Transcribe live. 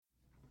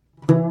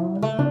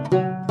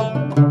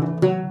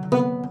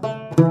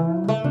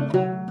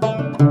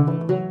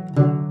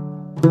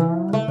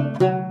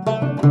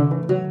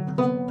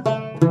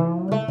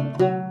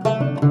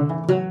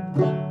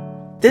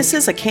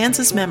is A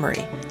Kansas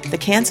Memory, the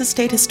Kansas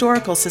State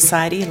Historical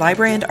Society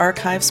Library and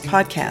Archives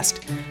podcast,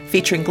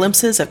 featuring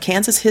glimpses of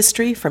Kansas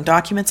history from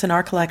documents in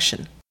our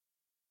collection.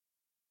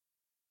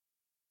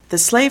 The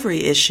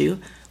slavery issue,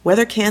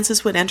 whether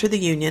Kansas would enter the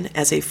Union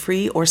as a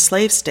free or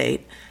slave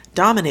state,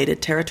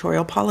 dominated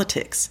territorial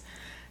politics.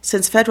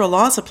 Since federal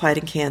laws applied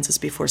in Kansas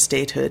before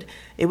statehood,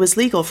 it was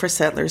legal for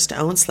settlers to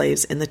own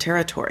slaves in the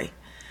territory.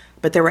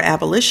 But there were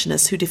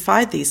abolitionists who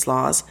defied these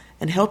laws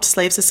and helped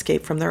slaves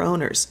escape from their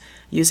owners,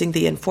 using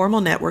the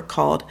informal network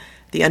called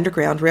the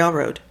Underground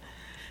Railroad.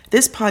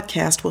 This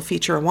podcast will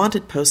feature a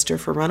wanted poster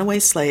for runaway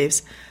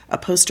slaves, a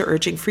poster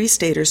urging free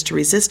staters to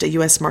resist a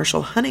U.S.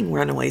 Marshal hunting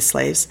runaway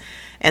slaves,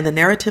 and the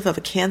narrative of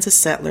a Kansas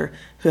settler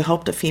who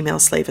helped a female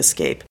slave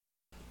escape.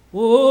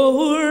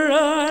 Oh,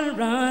 run,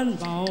 run,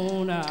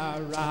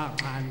 Mona,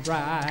 run,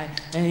 bright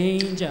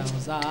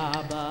angels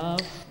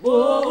above.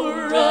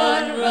 Oh,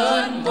 run,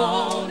 run,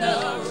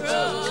 Mona,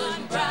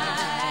 run,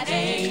 bright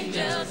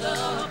angels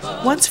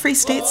above. Once free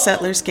state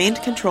settlers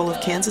gained control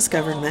of Kansas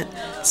government,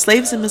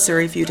 slaves in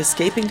Missouri viewed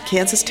escaping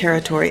Kansas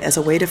territory as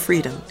a way to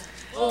freedom.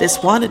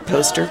 This wanted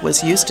poster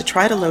was used to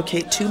try to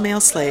locate two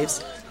male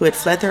slaves who had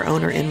fled their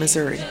owner in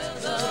Missouri.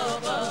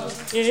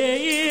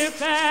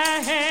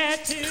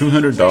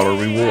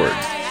 $200 reward.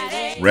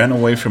 Ran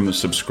away from a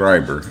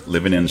subscriber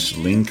living in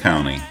Saline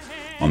County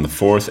on the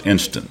 4th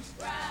instant.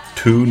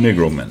 Two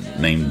Negro men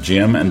named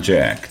Jim and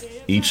Jack,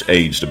 each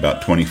aged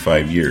about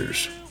 25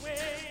 years.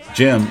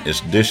 Jim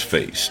is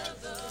dish-faced,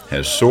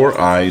 has sore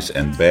eyes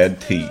and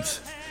bad teeth,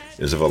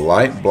 is of a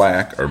light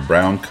black or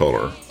brown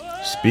color,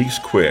 speaks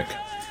quick,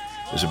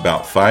 is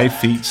about 5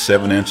 feet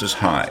 7 inches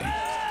high,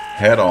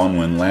 had on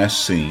when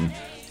last seen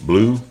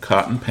blue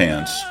cotton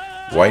pants,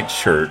 white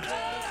shirt,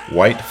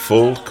 white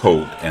full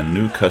coat, and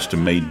new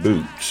custom-made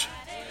boots.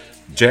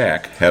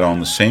 Jack had on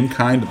the same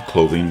kind of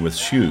clothing with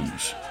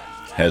shoes,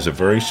 has a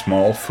very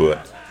small foot,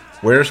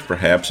 wears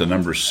perhaps a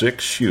number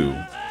 6 shoe,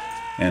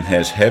 and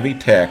has heavy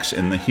tacks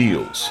in the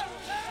heels,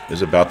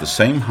 is about the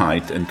same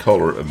height and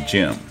color of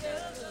Jim.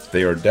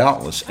 They are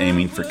doubtless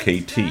aiming for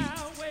KT.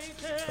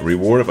 A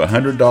reward of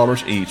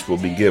 $100 each will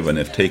be given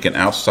if taken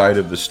outside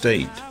of the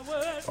state,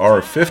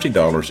 or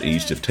 $50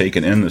 each if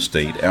taken in the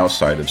state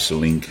outside of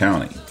Saline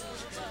County.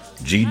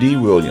 G.D.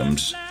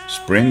 Williams,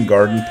 Spring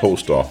Garden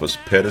Post Office,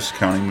 Pettis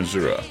County,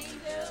 Missouri.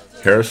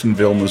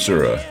 Harrisonville,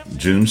 Missouri,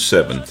 June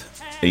 7th,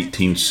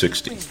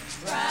 1860.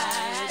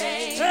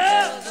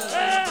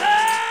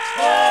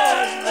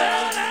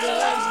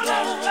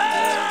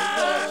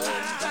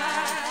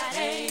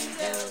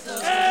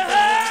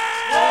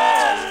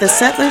 The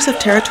settlers of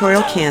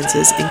territorial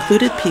Kansas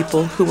included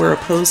people who were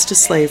opposed to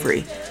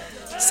slavery.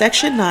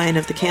 Section 9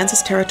 of the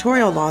Kansas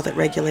territorial law that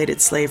regulated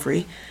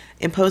slavery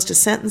imposed a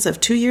sentence of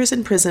 2 years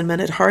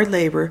imprisonment at hard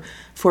labor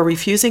for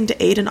refusing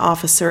to aid an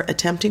officer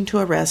attempting to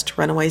arrest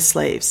runaway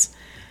slaves.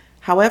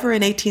 However,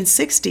 in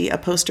 1860, a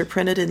poster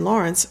printed in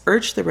Lawrence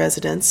urged the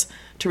residents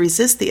to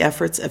resist the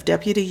efforts of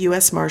Deputy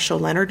U.S. Marshal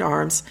Leonard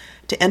Arms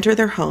to enter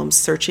their homes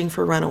searching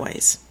for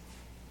runaways.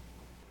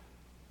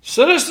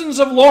 Citizens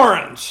of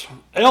Lawrence,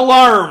 L.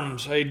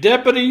 Arms, a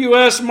Deputy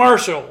U.S.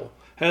 Marshal,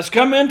 has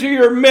come into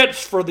your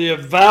midst for the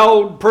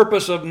avowed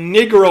purpose of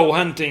Negro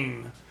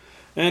hunting,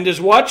 and is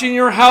watching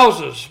your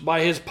houses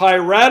by his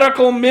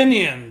piratical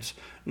minions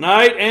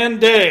night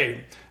and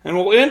day, and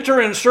will enter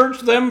and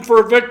search them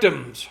for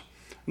victims.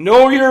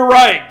 Know your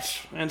rights,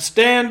 and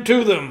stand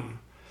to them.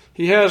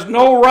 He has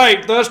no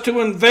right thus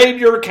to invade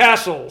your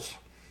castles.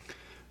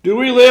 Do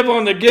we live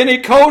on the Guinea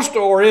coast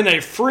or in a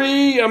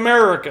free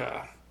America?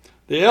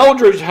 The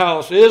Eldridge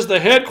House is the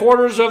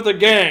headquarters of the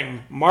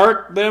gang.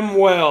 Mark them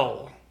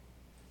well.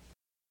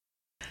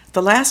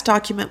 The last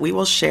document we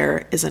will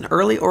share is an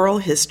early oral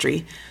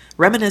history,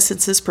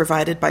 reminiscences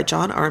provided by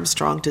John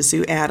Armstrong to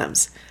Zoo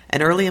Adams,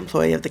 an early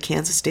employee of the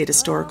Kansas State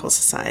Historical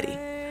Society.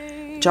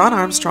 John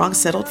Armstrong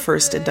settled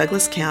first in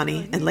Douglas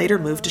County and later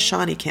moved to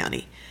Shawnee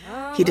County.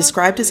 He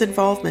described his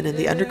involvement in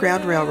the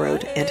Underground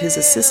Railroad and his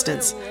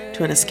assistance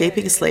to an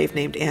escaping slave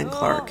named Ann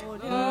Clark.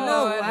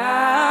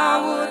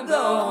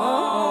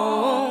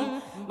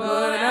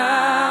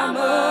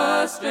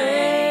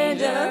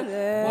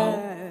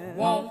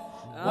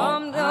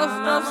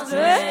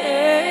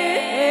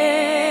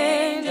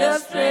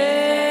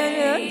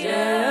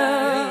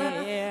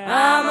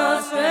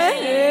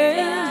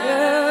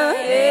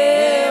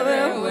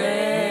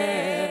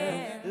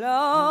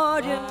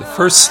 The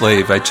first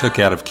slave I took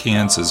out of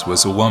Kansas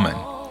was a woman.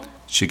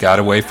 She got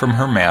away from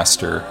her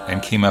master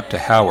and came up to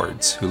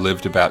Howard's, who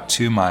lived about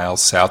 2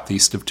 miles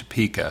southeast of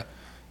Topeka,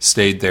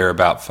 stayed there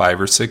about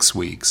 5 or 6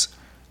 weeks.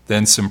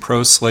 Then some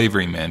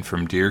pro-slavery men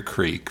from Deer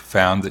Creek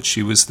found that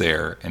she was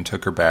there and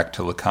took her back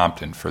to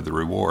Lecompton for the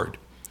reward.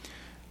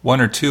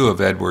 1 or 2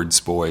 of Edward's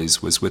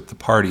boys was with the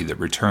party that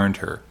returned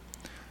her.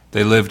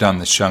 They lived on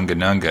the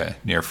Shunganunga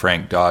near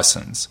Frank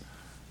Dawson's.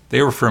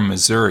 They were from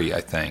Missouri,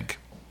 I think.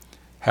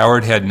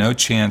 Howard had no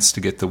chance to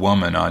get the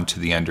woman onto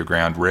the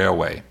Underground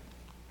Railway.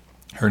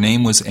 Her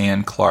name was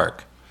Ann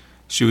Clark.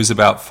 She was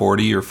about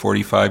 40 or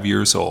 45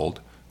 years old,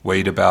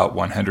 weighed about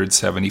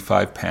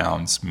 175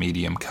 pounds,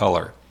 medium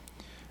color.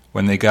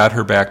 When they got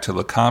her back to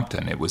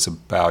Lecompton, it was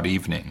about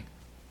evening.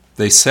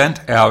 They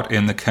sent out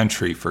in the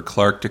country for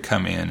Clark to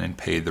come in and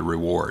pay the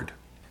reward.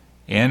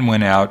 Anne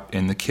went out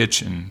in the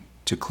kitchen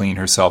to clean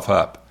herself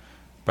up.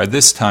 By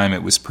this time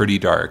it was pretty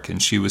dark,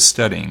 and she was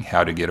studying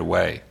how to get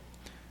away.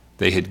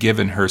 They had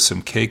given her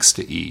some cakes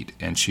to eat,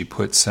 and she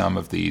put some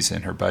of these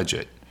in her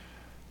budget.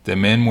 The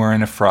men were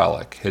in a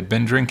frolic, had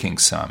been drinking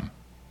some.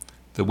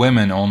 The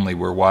women only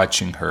were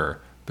watching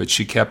her, but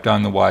she kept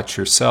on the watch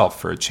herself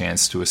for a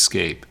chance to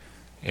escape,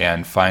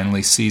 and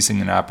finally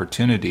seizing an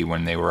opportunity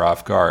when they were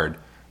off guard,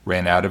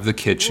 ran out of the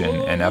kitchen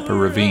and up a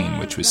ravine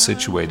which was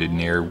situated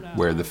near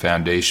where the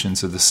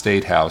foundations of the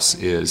State House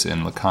is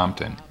in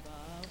Lecompton.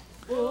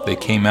 They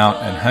came out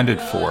and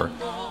hunted for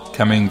her,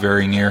 coming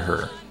very near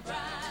her.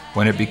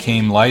 When it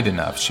became light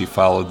enough, she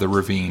followed the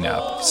ravine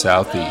up,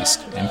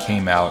 southeast, and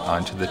came out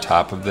onto the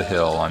top of the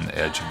hill on the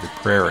edge of the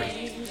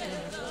prairie.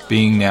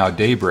 Being now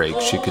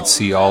daybreak, she could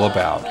see all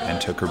about and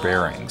took her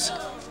bearings.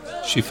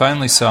 She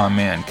finally saw a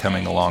man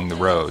coming along the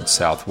road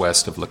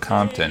southwest of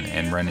Lecompton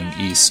and running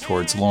east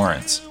towards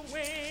Lawrence.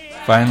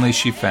 Finally,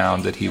 she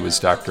found that he was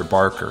Dr.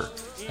 Barker,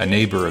 a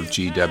neighbor of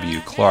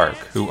G.W. Clark,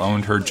 who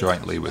owned her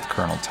jointly with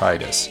Colonel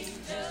Titus.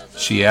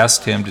 She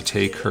asked him to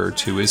take her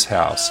to his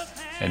house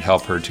and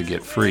help her to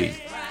get free.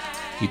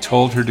 He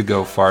told her to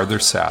go farther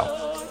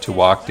south, to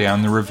walk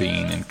down the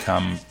ravine and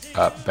come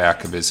up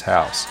back of his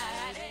house.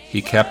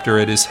 He kept her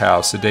at his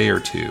house a day or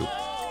two,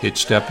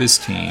 hitched up his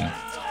team,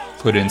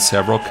 put in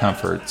several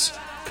comforts,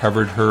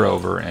 covered her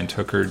over, and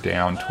took her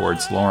down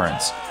towards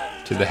Lawrence,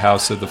 to the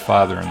house of the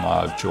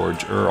father-in-law of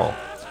George Earle,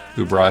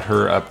 who brought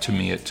her up to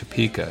me at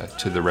Topeka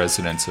to the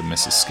residence of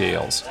Mrs.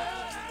 Scales.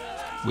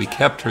 We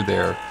kept her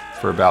there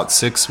for about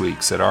 6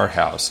 weeks at our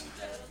house,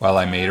 while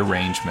I made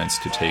arrangements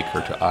to take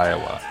her to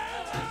Iowa.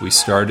 We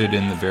started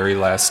in the very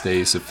last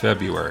days of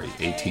February,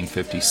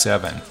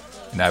 1857,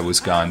 and I was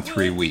gone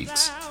 3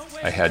 weeks.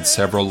 I had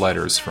several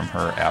letters from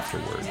her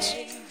afterwards.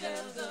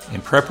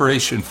 In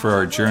preparation for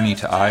our journey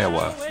to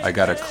Iowa, I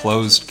got a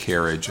closed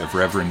carriage of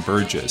Reverend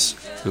Burgess,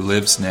 who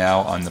lives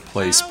now on the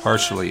place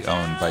partially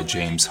owned by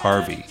James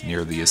Harvey,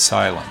 near the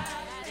asylum.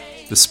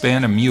 The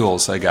span of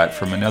mules I got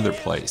from another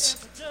place.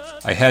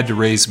 I had to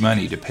raise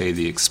money to pay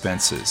the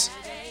expenses.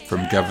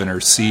 From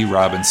Governor C.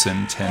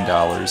 Robinson,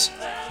 $10,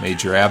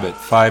 Major Abbott,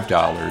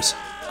 $5,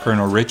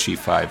 Colonel Ritchie,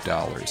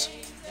 $5.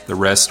 The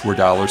rest were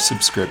dollar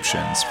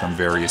subscriptions from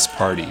various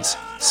parties,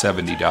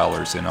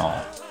 $70 in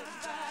all.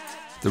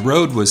 The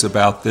road was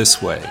about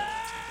this way.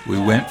 We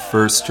went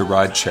first to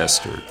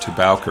Rochester, to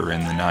Bowker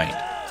in the night.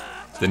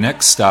 The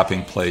next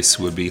stopping place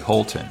would be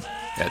Holton,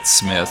 at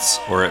Smith's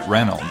or at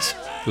Reynolds,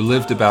 who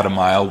lived about a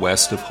mile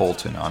west of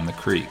Holton on the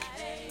creek.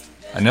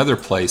 Another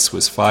place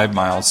was 5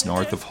 miles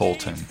north of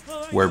Holton,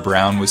 where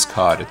Brown was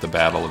caught at the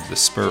Battle of the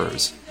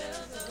Spurs.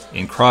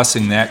 In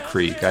crossing that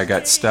creek, I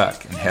got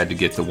stuck and had to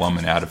get the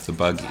woman out of the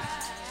buggy.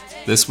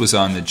 This was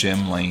on the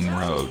Jim Lane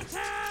Road.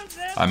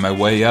 On my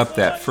way up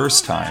that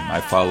first time,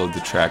 I followed the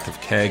track of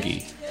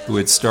Caggie, who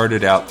had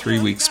started out 3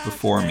 weeks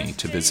before me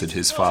to visit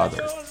his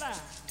father.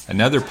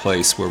 Another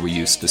place where we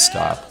used to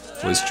stop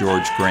was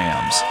George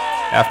Graham's,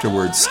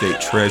 afterwards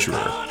state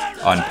treasurer,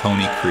 on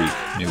Pony Creek,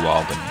 New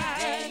Albany.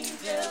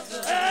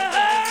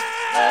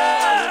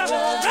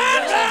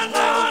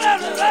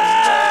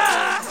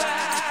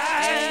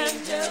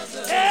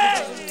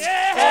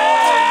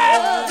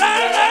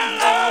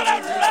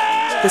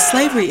 The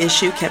slavery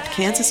issue kept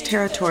Kansas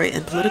Territory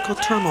in political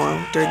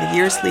turmoil during the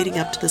years leading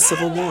up to the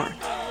Civil War.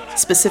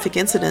 Specific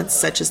incidents,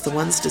 such as the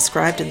ones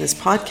described in this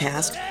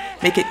podcast,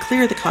 make it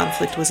clear the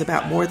conflict was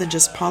about more than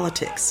just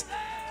politics.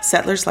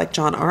 Settlers like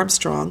John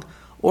Armstrong,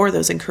 or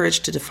those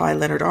encouraged to defy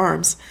Leonard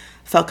Arms,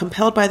 felt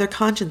compelled by their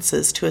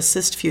consciences to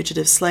assist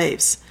fugitive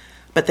slaves.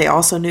 But they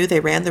also knew they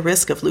ran the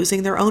risk of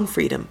losing their own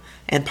freedom,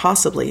 and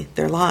possibly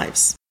their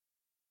lives.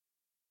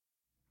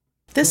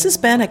 This has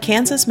been A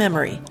Kansas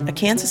Memory, a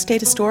Kansas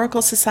State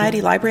Historical Society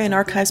Library and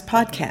Archives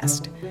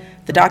podcast.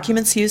 The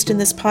documents used in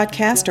this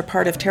podcast are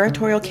part of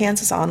Territorial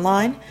Kansas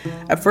Online,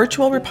 a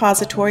virtual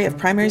repository of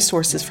primary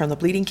sources from the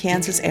Bleeding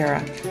Kansas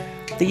era.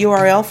 The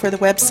URL for the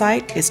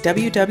website is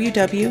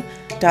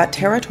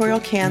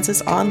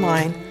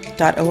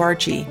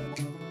www.territorialkansasonline.org.